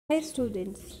Hi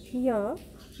students, here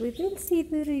we will see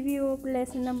the review of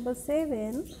lesson number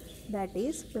 7, that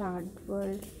is plant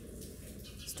world.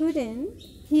 Student,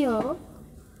 here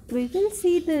we will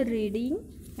see the reading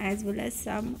as well as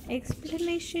some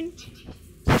explanation.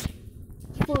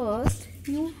 First,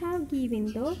 you have given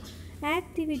the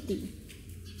activity.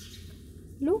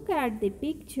 Look at the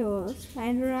pictures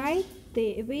and write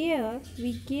where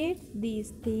we get these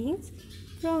things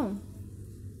from.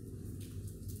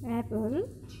 Apple,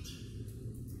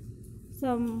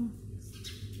 some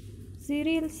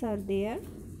cereals are there.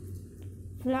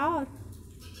 Flower,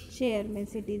 chair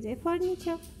means it is a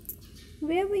furniture.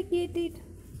 Where we get it?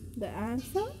 The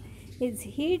answer is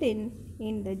hidden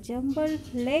in the jumbled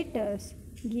letters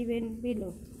given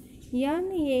below.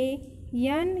 NANLAPTS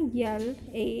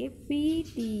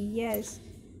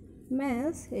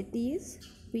means it is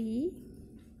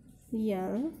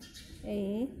PLANT.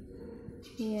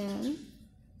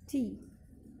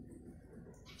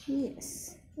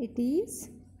 Yes, it is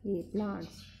a plant.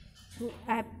 So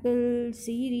apple,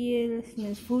 cereals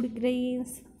means food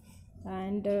grains,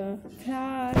 and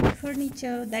flour,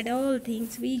 furniture, that all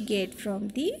things we get from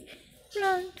the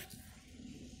plant.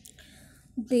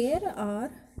 There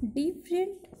are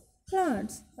different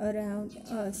plants around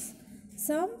us.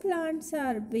 Some plants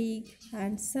are big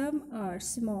and some are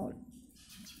small.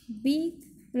 Big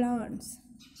plants,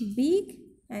 big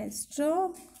and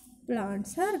strong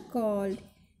plants are called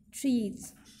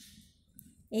trees.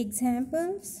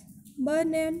 Examples: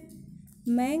 banana,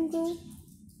 mango,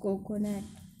 coconut.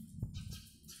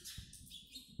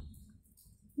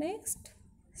 Next,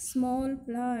 small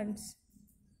plants.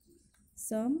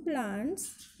 Some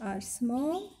plants are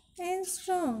small and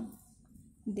strong.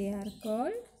 They are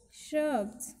called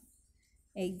shrubs.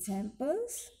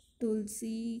 Examples: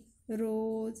 tulsi,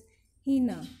 rose,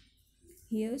 henna.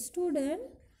 Here student,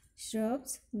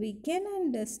 shrubs we can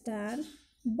understand,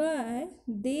 but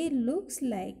they looks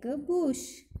like a bush.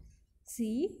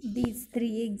 See, these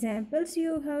three examples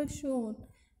you have shown.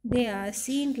 They are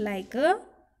seen like a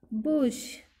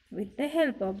bush. With the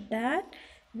help of that,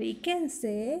 we can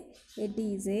say it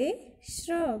is a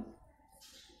shrub.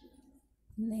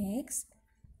 Next,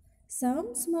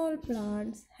 some small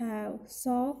plants have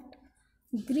soft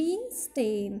green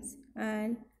stems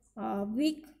and are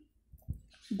weak.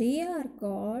 They are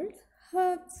called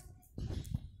herbs.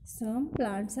 Some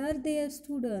plants are there,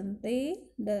 student.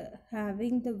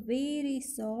 Having the very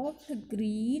soft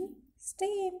green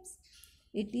stems.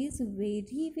 It is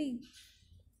very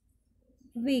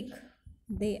weak.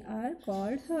 They are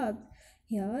called herbs.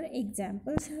 Here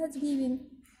examples are given: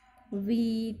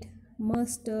 wheat,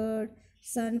 mustard,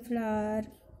 sunflower,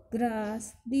 grass.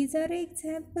 These are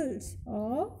examples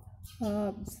of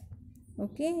herbs.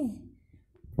 Okay.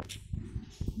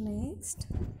 Next,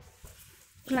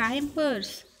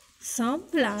 climbers. Some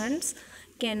plants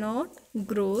cannot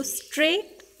grow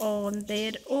straight on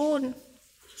their own.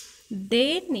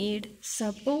 They need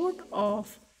support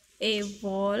of a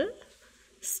wall,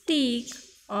 stick,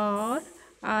 or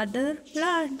other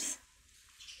plants.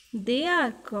 They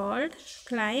are called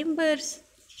climbers.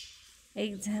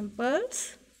 Examples: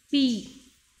 pea,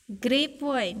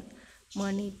 grapevine,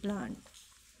 money plant.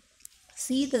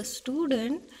 See the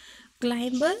student,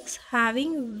 climbers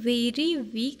having very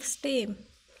weak stem.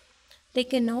 They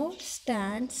cannot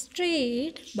stand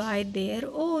straight by their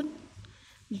own.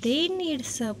 They need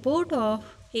support of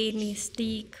any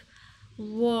stick,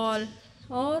 wall,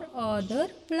 or other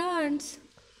plants.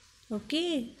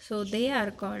 Okay, so they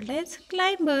are called as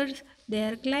climbers. They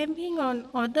are climbing on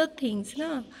other things.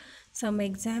 Na? Some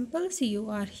examples you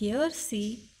are here see.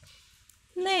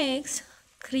 Next,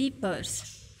 creepers.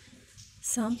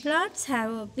 Some plants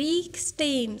have weak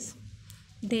stems.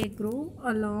 They grow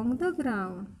along the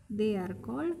ground. They are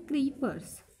called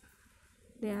creepers.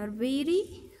 They are very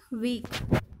weak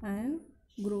and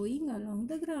growing along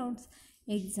the grounds.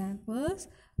 Examples: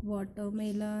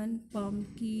 watermelon,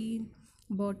 pumpkin,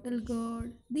 bottle gourd.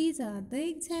 These are the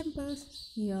examples.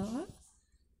 Here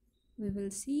we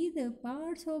will see the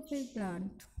parts of a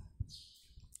plant.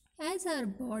 As our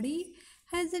body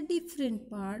has a different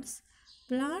parts,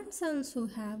 plants also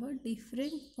have a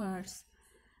different parts.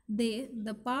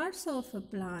 The parts of a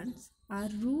plant are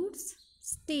roots,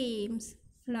 stems,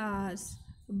 flowers,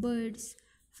 buds,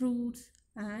 fruits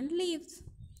and leaves.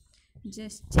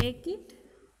 Just check it.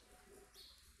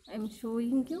 I am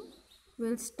showing you.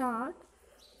 We'll start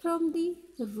from the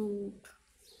root.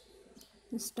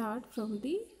 Start from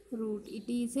the root. It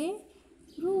is a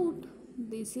root.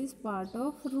 This is part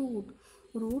of root.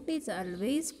 Root is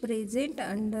always present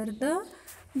under the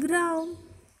ground.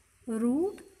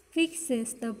 Root fixes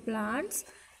the plants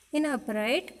in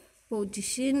upright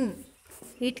position.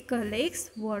 It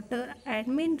collects water and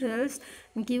minerals,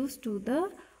 gives to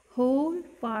the whole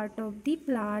part of the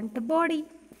plant body.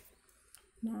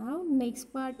 Now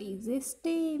next part is a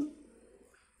stem.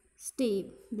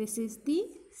 Stem. This is the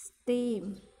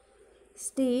stem.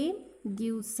 Stem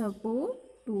gives support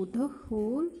to the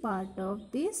whole part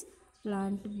of this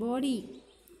plant body.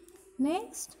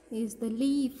 Next is the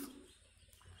leaf.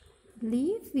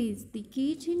 Leaf is the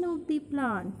kitchen of the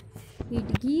plant.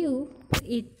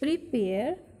 It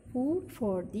prepare food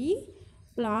for the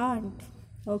plant.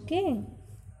 Okay.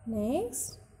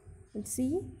 Next, let's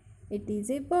see. It is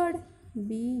a bud.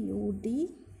 B-U-D,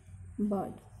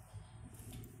 bud.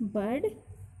 Bud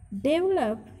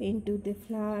develop into the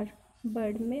flower.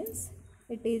 Bud means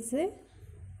it is a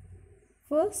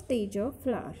first stage of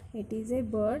flower. It is a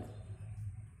bud,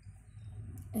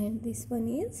 and this one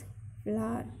is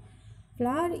flower.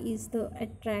 Flower is the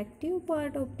attractive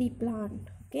part of the plant.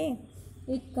 Okay,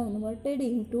 it converted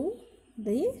into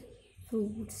the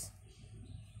fruits.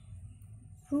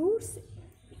 Fruits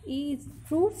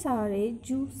are a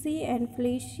juicy and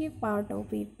fleshy part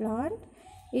of a plant.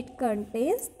 It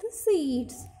contains the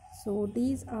seeds. So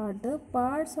these are the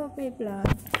parts of a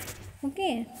plant.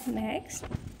 Okay, next,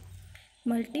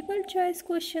 multiple choice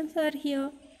questions are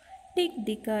here. Tick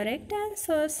the correct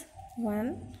answers.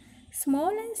 1. Small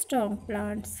and strong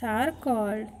plants are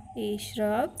called A.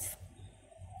 Shrubs,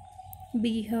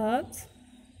 B. Herbs,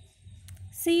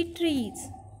 C. Trees.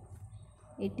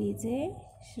 It is a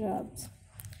shrubs.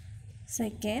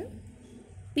 Second,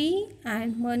 pea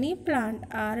and money plant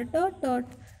are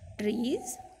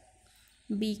trees,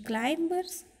 B.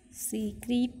 Climbers, C.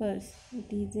 Creepers.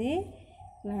 It is a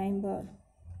climber.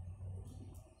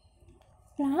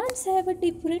 Plants have a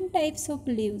different types of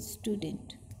leaves,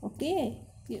 student. Okay,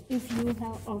 if you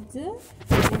have observed,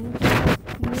 then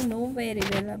you know very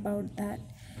well about that.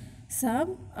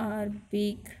 Some are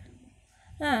big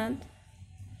and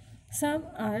some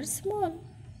are small.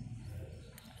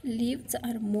 Leaves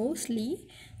are mostly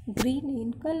green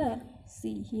in color.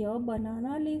 See here,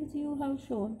 banana leaves you have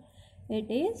shown.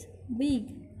 It is big,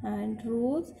 and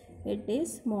rose, it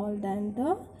is small than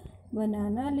the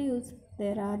banana leaves.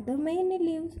 There are the many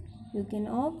leaves you can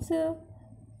observe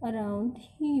around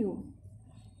you.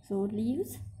 So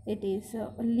leaves, it is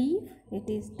a leaf. It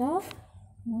is the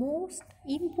most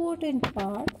important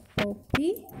part of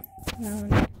the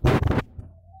plant.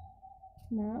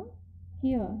 Now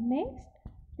here next,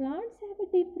 plants have a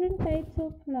different types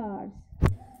of flowers.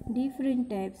 Different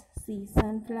types. See,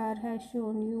 sunflower has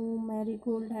shown you,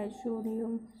 marigold has shown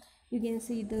you. You can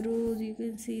see the rose, you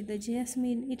can see the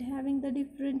jasmine. It having the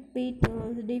different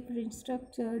petals, different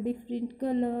structure, different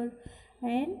color,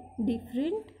 and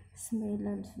different smell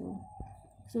also.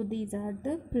 So these are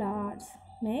the flowers.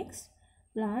 Next,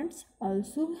 plants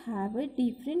also have a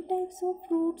different types of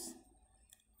fruits.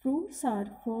 Fruits are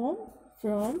formed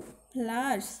from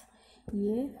flowers.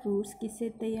 ये fruits किससे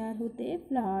तैयार होते हैं?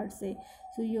 Flower से.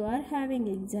 So you are having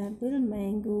example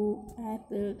mango,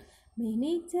 apple.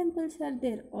 Many examples are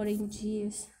there.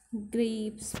 Oranges,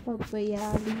 grapes,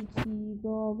 papaya, lychee,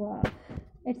 guava,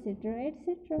 etc.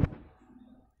 etc.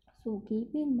 So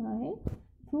keep in mind,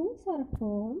 fruits are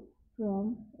formed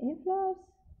from a flowers.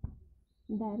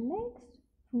 Then next,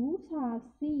 fruits have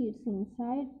seeds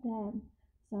inside them.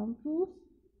 Some fruits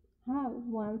have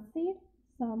one seed,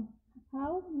 some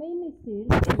have many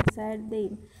seeds inside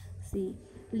them. See,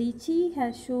 lychee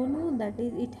has shown you that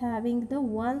is it having the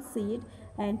one seed,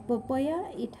 and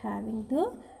papaya it having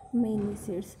the many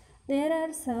seeds. There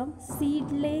are some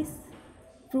seedless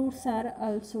fruits are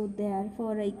also there.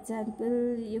 For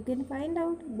example, you can find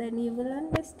out, then you will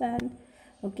understand.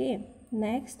 Okay,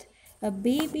 next, a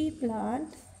baby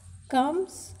plant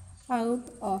comes out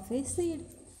of a seed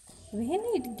when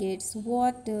it gets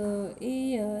water,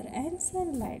 air and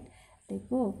sunlight.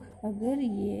 देखो, अगर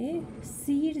ये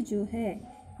seed जो है,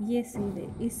 ये seed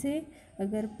है, इसे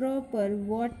अगर proper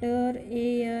water,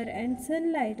 air and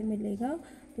sunlight मिलेगा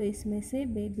तो इसमें से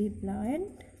बेबी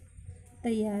प्लांट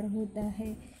तैयार होता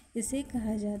है. इसे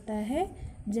कहा जाता है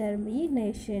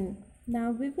germination.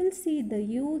 Now we will see the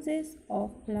uses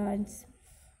of plants.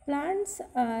 Plants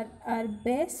are our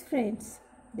best friends.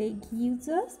 They give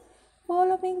us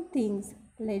following things.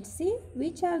 Let's see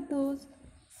which are those.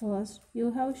 First, you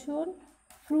have shown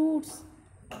fruits,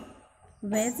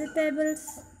 vegetables,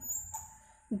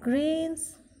 grains,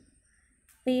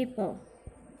 paper,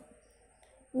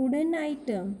 wooden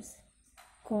items,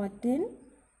 cotton,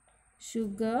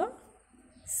 sugar,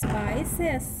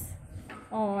 spices,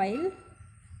 oil,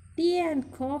 tea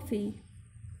and coffee,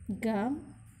 gum,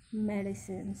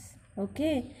 medicines.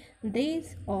 Okay,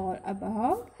 these are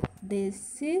about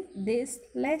this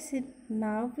lesson.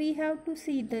 Now we have to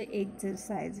see the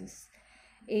exercises.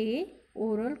 A.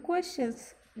 Oral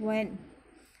questions. 1.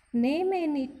 Name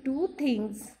any two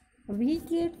things we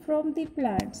get from the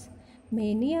plants.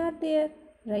 Many are there.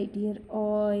 Write here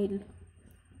oil,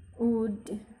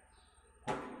 wood,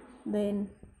 then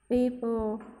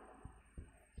paper,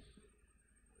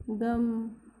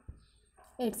 gum,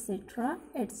 etc.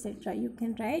 etc. You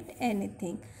can write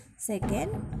anything.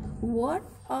 Second, what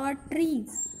are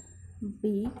trees?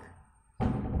 Big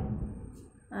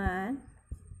and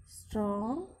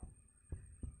strong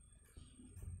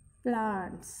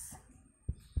plants.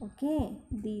 Okay,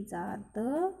 these are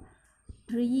the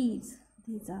trees.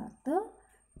 These are the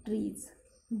trees.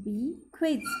 B.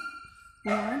 Quiz.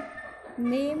 1.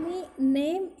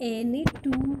 Name any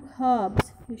two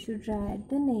herbs. You should write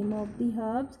the name of the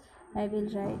herbs. I will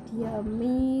write here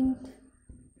mint,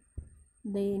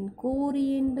 then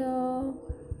coriander.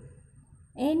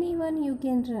 Anyone you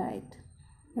can write.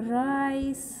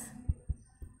 Rice.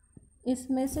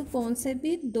 इसमें से कौन से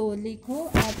भी दो लिखो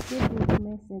आपके book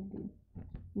में से भी.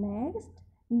 Next,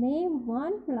 name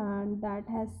one plant that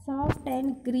has soft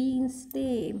and green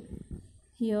stem.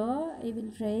 Here I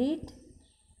will write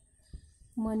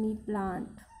money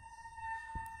plant.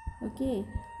 Okay,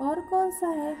 और कौन सा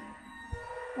है?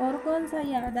 और कौन सा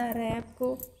याद आ रहा है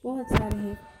आपको? बहुत सारे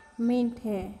हैं. मिंट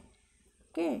है,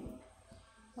 ओके,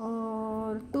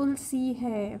 और तुलसी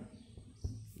है.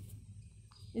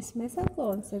 इसमें से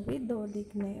कौन से भी दो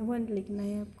लिखने, वन लिखना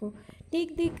है आपको.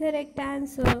 Tick the correct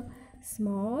answer.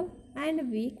 Small and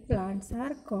week plants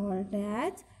are called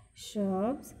as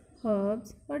shrubs,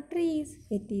 herbs or trees.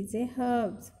 It is a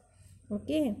herbs.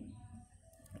 Okay.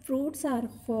 Fruits are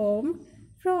formed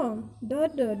from ...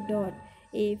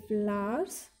 A.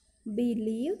 Flowers, B.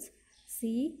 Leaves,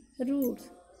 C. Roots.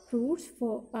 Fruits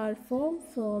are formed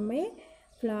from a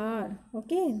flower.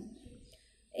 Okay.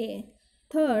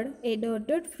 Third, a ...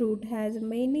 fruit has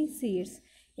many seeds.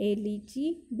 A.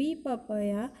 Lychee, B.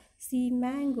 Papaya, C.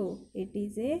 Mango. It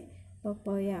is a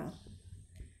papaya.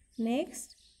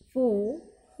 Next, 4.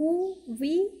 Who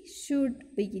we should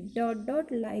be ...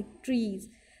 like trees.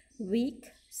 Weak,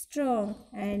 strong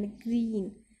and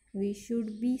green. We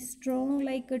should be strong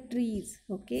like a trees.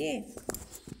 Okay.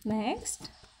 Next,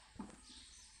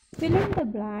 fill in the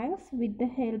blanks with the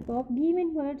help of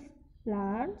given words.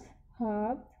 Plants,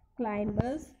 herbs,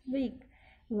 climbers, weak.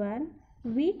 1.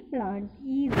 Wheat plant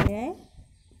is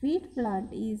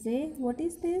a what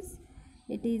is this?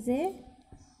 It is a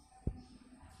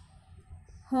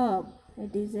herb.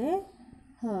 It is a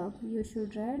herb. You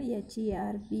should write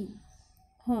HERB.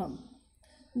 Herb.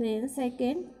 Then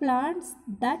second, plants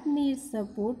that need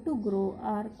support to grow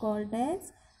are called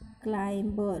as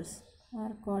climbers.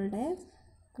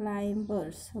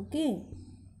 Okay. ...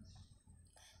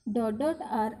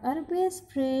 are our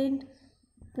best friend.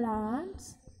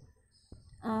 Plants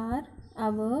are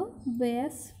our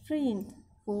best friend.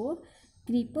 4.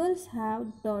 Creepers have ...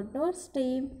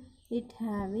 stem. It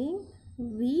having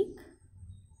weak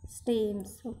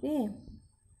stems. Okay.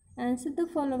 Answer the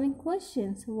following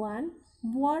questions. 1.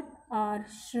 What are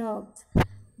shrubs?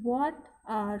 What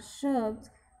are shrubs?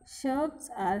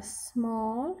 Shrubs are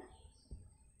small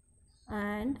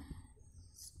and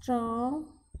strong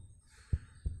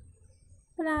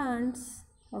plants.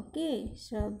 Okay,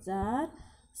 shrubs are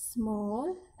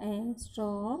small and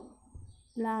strong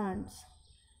plants.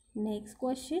 Next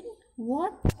question.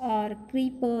 What are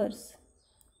creepers?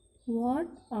 What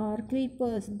are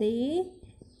creepers? They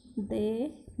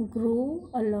grow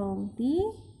along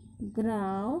the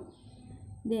ground.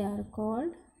 They are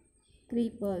called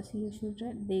creepers. You should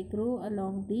write. They grow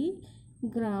along the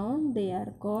ground. They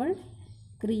are called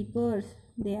creepers.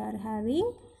 They are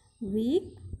having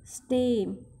weak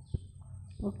stem.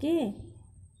 Okay.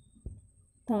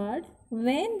 Third,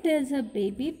 when does a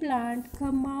baby plant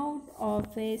come out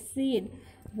of a seed?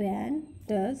 When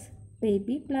does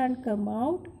baby plant come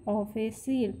out of a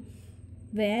seed?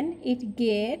 When it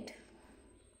get,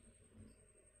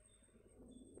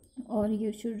 or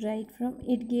you should write from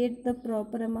it get the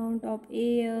proper amount of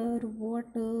air,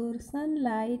 water,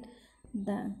 sunlight.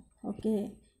 Then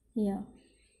okay, yeah,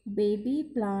 baby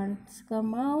plants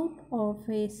come out of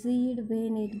a seed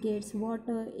when it gets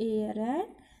water, air and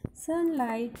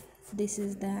sunlight. This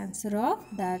is the answer of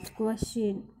that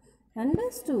question.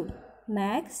 Understood?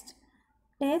 Next,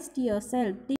 test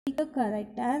yourself. Take the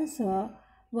correct answer.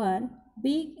 1.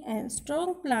 Big and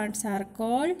strong plants are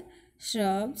called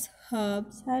shrubs,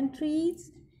 herbs and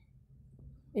trees.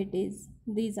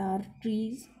 These are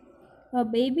trees. A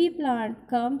baby plant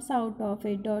comes out of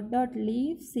a ...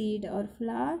 leaf, seed or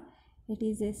flower. It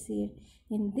is a seed.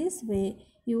 In this way,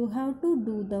 you have to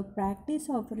do the practice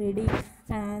of reading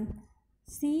and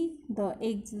see the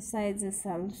exercises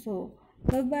also.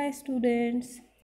 Bye bye students.